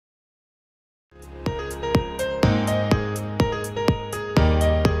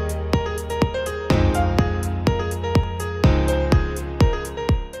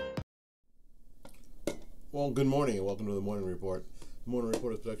Well, good morning and welcome to the Morning Report. The Morning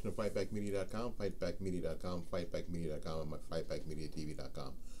Report is a production of FightBackMedia.com, FightBackMedia.com, FightBackMedia.com, and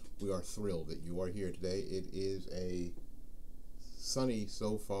FightBackMediaTV.com. We are thrilled that you are here today. It is a sunny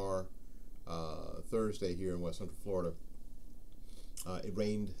so far Thursday here in West Central Florida. It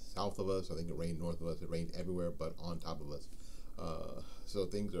rained south of us. I think it rained north of us. It rained everywhere but on top of us. So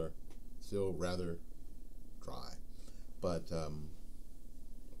things are still rather dry. But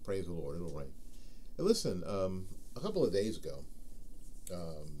praise the Lord, it'll rain. Hey, listen, a couple of days ago,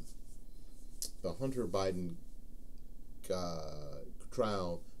 the Hunter Biden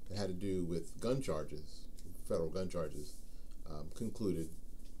trial that had to do with gun charges, federal gun charges, concluded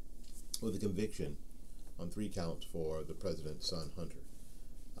with a conviction on 3 counts for the president's son, Hunter.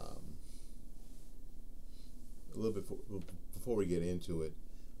 A little bit before we get into it,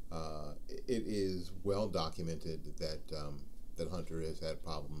 it is well documented that that Hunter has had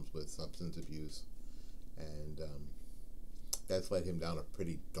problems with substance abuse, and that's led him down a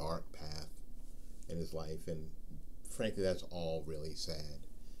pretty dark path in his life, and frankly that's all really sad.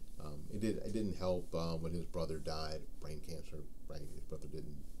 It didn't help when his brother died of brain cancer. Right, his brother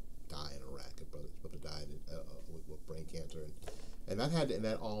didn't die in Iraq. His brother died with brain cancer, and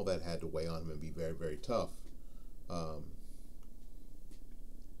that all that had to weigh on him and be very, very tough. And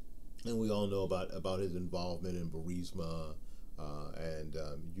we all know about his involvement in Burisma, and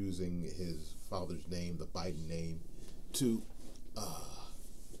using his father's name, the Biden name, to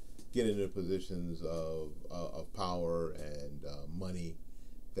get into positions of power and money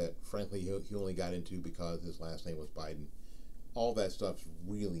that, frankly, he only got into because his last name was Biden. All that stuff's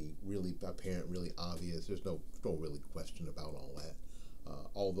really, really apparent, really obvious. There's no really question about all that.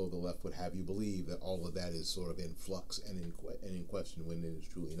 Although the left would have you believe that all of that is sort of in flux and in question when it is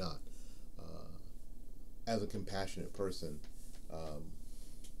truly not. As a compassionate person,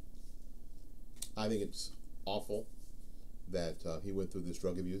 I think it's awful that he went through this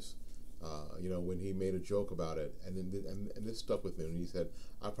drug abuse. When he made a joke about it, and this stuck with me when he said,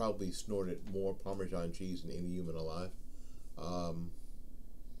 "I probably snorted more Parmesan cheese than any human alive,"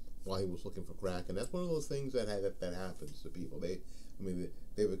 while he was looking for crack. And that's one of those things that happens to people. They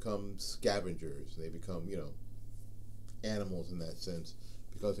become scavengers. They become animals in that sense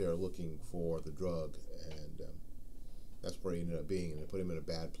because they are looking for the drug, and that's where he ended up being, and it put him in a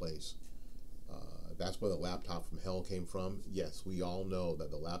bad place. That's where the laptop from hell came from. Yes, we all know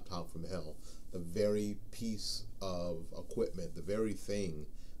that the laptop from hell, the very piece of equipment, the very thing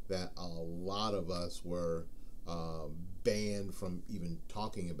that a lot of us were banned from even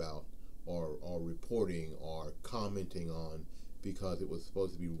talking about or reporting or commenting on because it was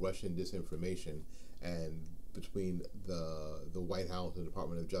supposed to be Russian disinformation, and between the White House and the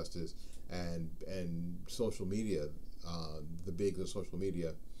Department of Justice and social media, the bigs of social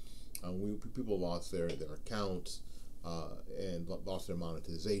media, people lost their accounts and lost their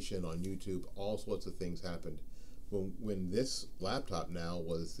monetization on YouTube. All sorts of things happened. When this laptop now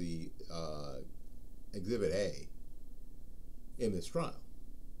was the Exhibit A in this trial,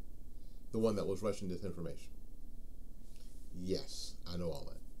 the one that was Russian disinformation. Yes, I know all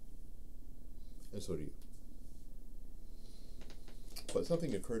that, and so do you. But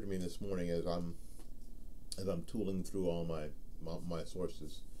something occurred to me this morning as I'm tooling through all my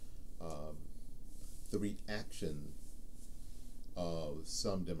sources. The reaction of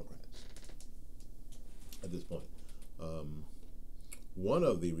some Democrats at this point. One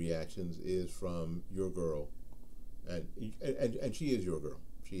of the reactions is from your girl, and she is your girl.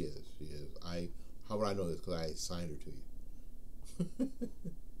 She is. How would I know this? Because I signed her to you.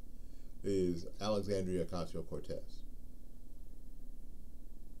 Is Alexandria Ocasio-Cortez.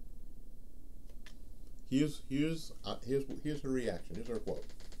 Here's her reaction. Here's her quote.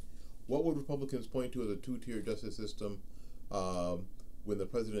 What would Republicans point to as a two-tier justice system when the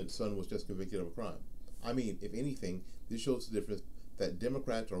president's son was just convicted of a crime? I mean, if anything, this shows the difference that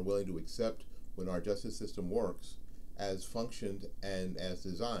Democrats are willing to accept when our justice system works as functioned and as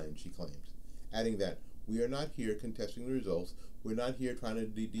designed, she claims, adding that we are not here contesting the results. We're not here trying to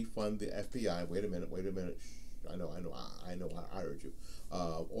defund the FBI. Wait a minute. Shh, I know, I heard you.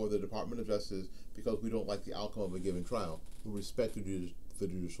 Or the Department of Justice because we don't like the outcome of a given trial. We respect the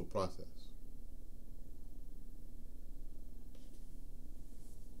judicial process.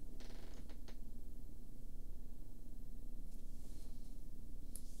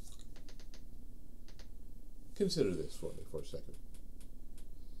 Consider this for me for a second.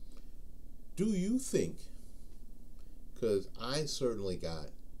 Do you think, because I certainly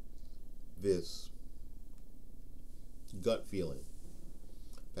got this gut feeling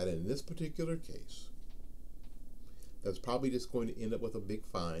that in this particular case, that's probably just going to end up with a big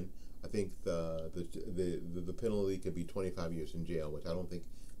fine I think the penalty could be 25 years in jail, which I don't think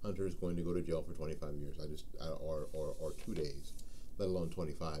Hunter is going to go to jail for 25 years. Or 2 days, let alone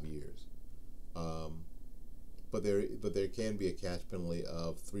 25 years. But there can be a cash penalty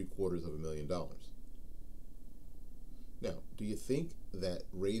of $750,000. Now, do you think that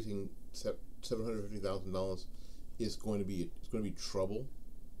raising $750,000 is going to be trouble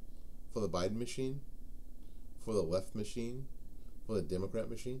for the Biden machine, for the left machine, for the Democrat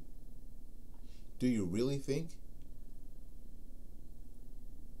machine? Do you really think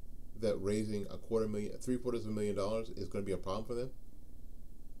that raising $750,000 is going to be a problem for them?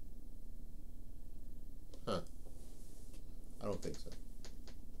 Huh. I don't think so.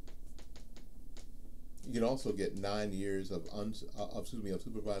 You can also get 9 years of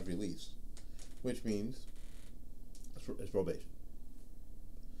supervised release, which means it's probation.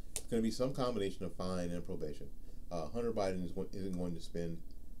 It's going to be some combination of fine and probation. Hunter Biden isn't going to spend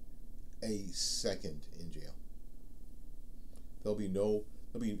a second in jail. There'll be no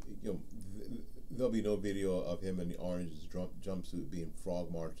video of him in the orange jumpsuit being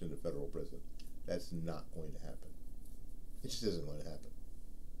frog marched into federal prison. That's not going to happen. It just isn't going to happen.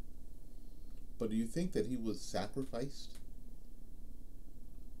 But do you think that he was sacrificed?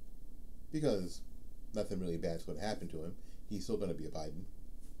 Because nothing really bad's going to happen to him. He's still going to be a Biden.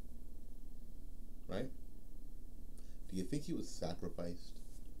 Right? Do you think he was sacrificed?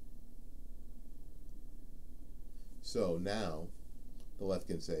 So now, the left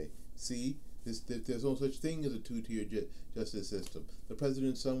can say, see, there's no such thing as a two-tier justice system. The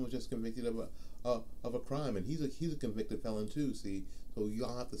president's son was just convicted of a crime, and he's a convicted felon too. See, so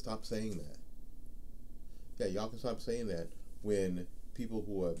y'all have to stop saying that. Yeah, y'all can stop saying that when people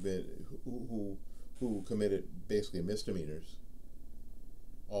who have been who committed basically misdemeanors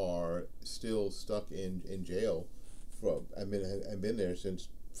are still stuck in jail for and been there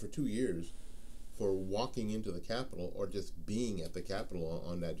for 2 years for walking into the Capitol or just being at the Capitol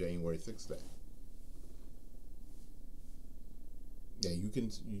on that January 6th day. Yeah, you can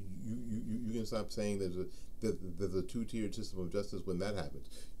stop saying there's a two-tiered system of justice when that happens.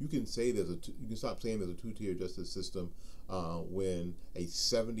 You can say you can stop saying there's a two-tiered justice system when a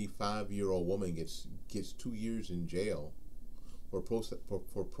 75-year-old woman gets 2 years in jail for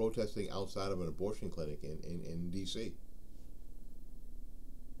protesting outside of an abortion clinic in D.C.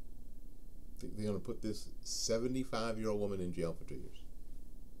 They're going to put this 75-year-old woman in jail for 2 years.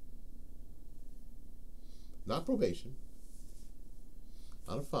 Not probation.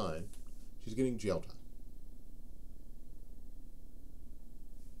 Not a fine. She's getting jail time.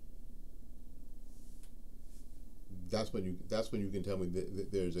 That's when you can tell me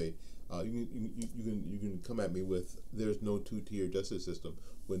that there's a you can come at me with there's no two-tier justice system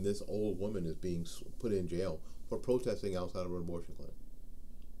when this old woman is being put in jail for protesting outside of an abortion clinic.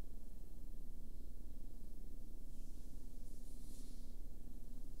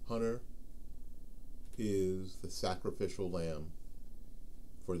 Hunter is the sacrificial lamb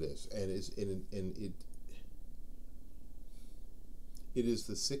for this, and it is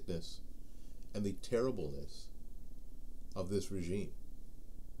the sickness and the terribleness of this regime.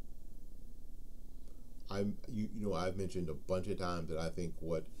 I've mentioned a bunch of times that I think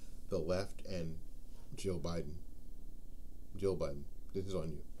what the left and Jill Biden, this is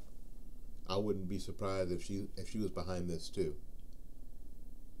on you. I wouldn't be surprised if she was behind this too.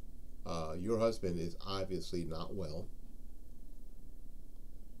 Your husband is obviously not well,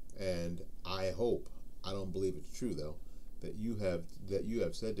 and I hope, I don't believe it's true though, that you have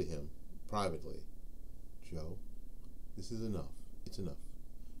said to him privately, Joe, this is enough. It's enough.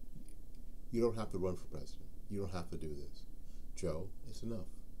 You don't have to run for president. You don't have to do this. Joe, it's enough.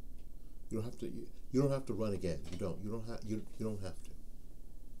 You don't have to run again. You don't have to.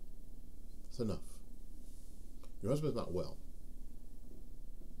 It's enough. Your husband's not well.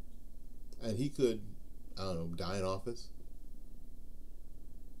 And he could, I don't know, die in office.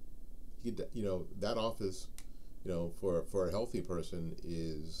 He could, that office, for a healthy person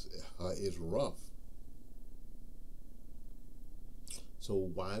is rough. So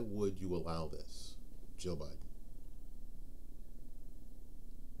why would you allow this, Jill Biden?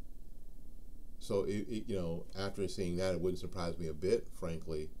 So after seeing that, it wouldn't surprise me a bit,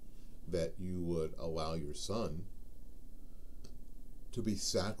 frankly, that you would allow your son to be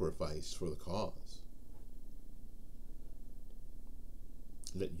sacrificed for the cause.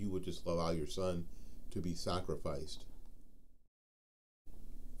 That you would just allow your son to be sacrificed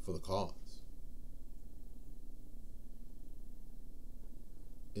for the cause.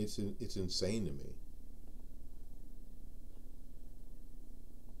 It's insane to me.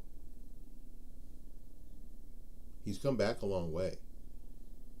 He's come back a long way.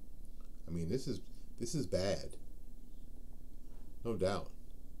 I mean, this is bad, no doubt.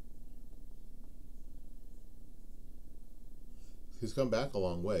 He's come back a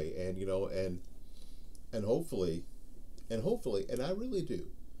long way, and and hopefully, and I really do.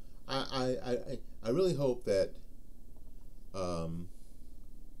 I really hope that um,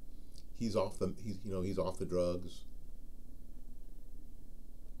 he's off the drugs,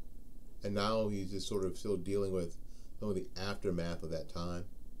 and now he's just sort of still dealing with some of the aftermath of that time.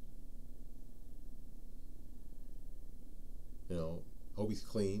 You know, hope he's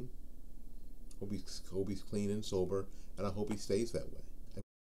clean. Hope he's clean and sober, and I hope he stays that way.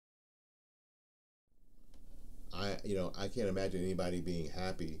 I can't imagine anybody being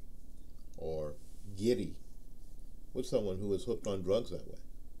happy or giddy with someone who is hooked on drugs that way.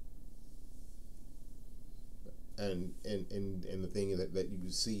 And the thing is that you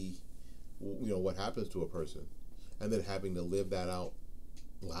see, what happens to a person, and then having to live that out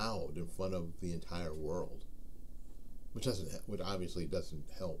loud in front of the entire world, which obviously doesn't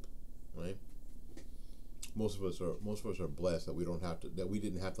help, right? Most of us are blessed that we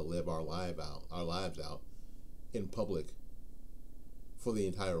didn't have to live our lives out in public for the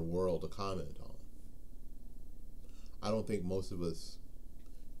entire world to comment on. I don't think most of us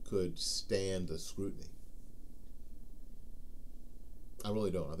could stand the scrutiny. I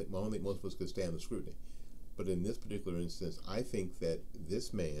really don't. I don't think most of us could stand the scrutiny. But in this particular instance, I think that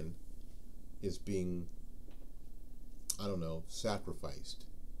this man is being, I don't know, sacrificed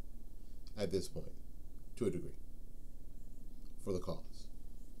at this point, to a degree, for the cause.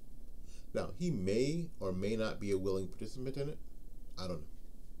 Now, he may or may not be a willing participant in it. I don't know.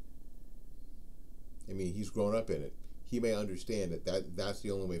 I mean, he's grown up in it. He may understand that's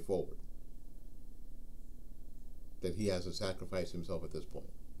the only way forward. That he has to sacrifice himself at this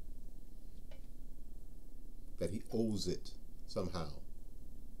point. That he owes it somehow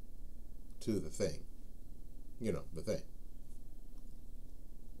to the thing. The thing.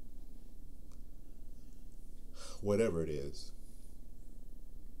 Whatever it is,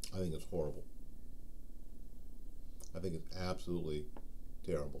 I think it's horrible. I think it's absolutely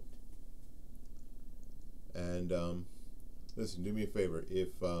terrible. And listen, do me a favor. If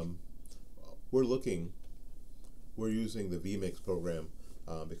we're using the vMix program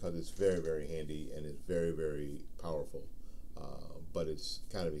because it's very, very handy and it's very, very powerful. But it's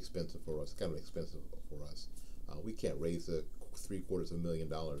kind of expensive for us. We can't raise the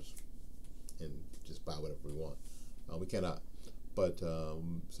 $750,000 and just buy whatever we want. We cannot. But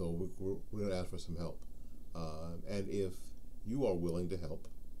so we're going to ask for some help. And if you are willing to help,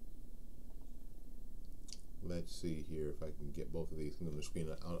 let's see here if I can get both of these on the screen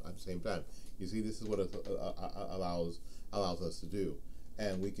at the same time. You see, this is what it allows us to do,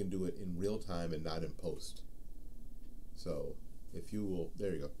 and we can do it in real time and not in post. So if you will,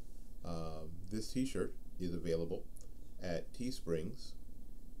 there you go. This T-shirt is available at Teesprings.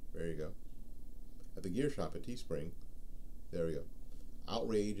 There you go. At the gear shop at Teespring. There we go.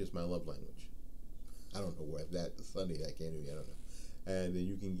 Outrage is my love language. I don't know where that Sunday that came to me. I don't know. And then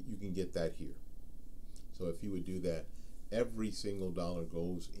you can get that here. So if you would do that, every single dollar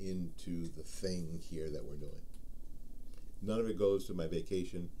goes into the thing here that we're doing. None of it goes to my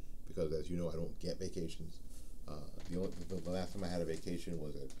vacation because, as you know, I don't get vacations. The last time I had a vacation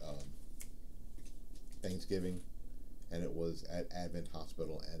was at Thanksgiving, and it was at Advent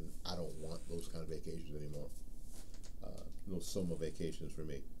Hospital, and I don't want those kind of vacations anymore. No summer vacations for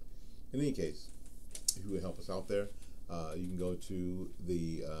me. In any case, if you would help us out there, you can go to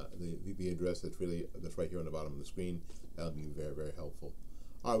the address that's right here on the bottom of the screen. That'll be very, very helpful.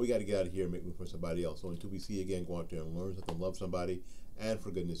 All right, we got to get out of here and make room for somebody else. So until we see you again, go out there and learn something, love somebody, and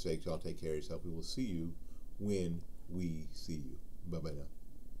for goodness sakes, y'all take care of yourself. We will see you when we see you. Bye-bye now.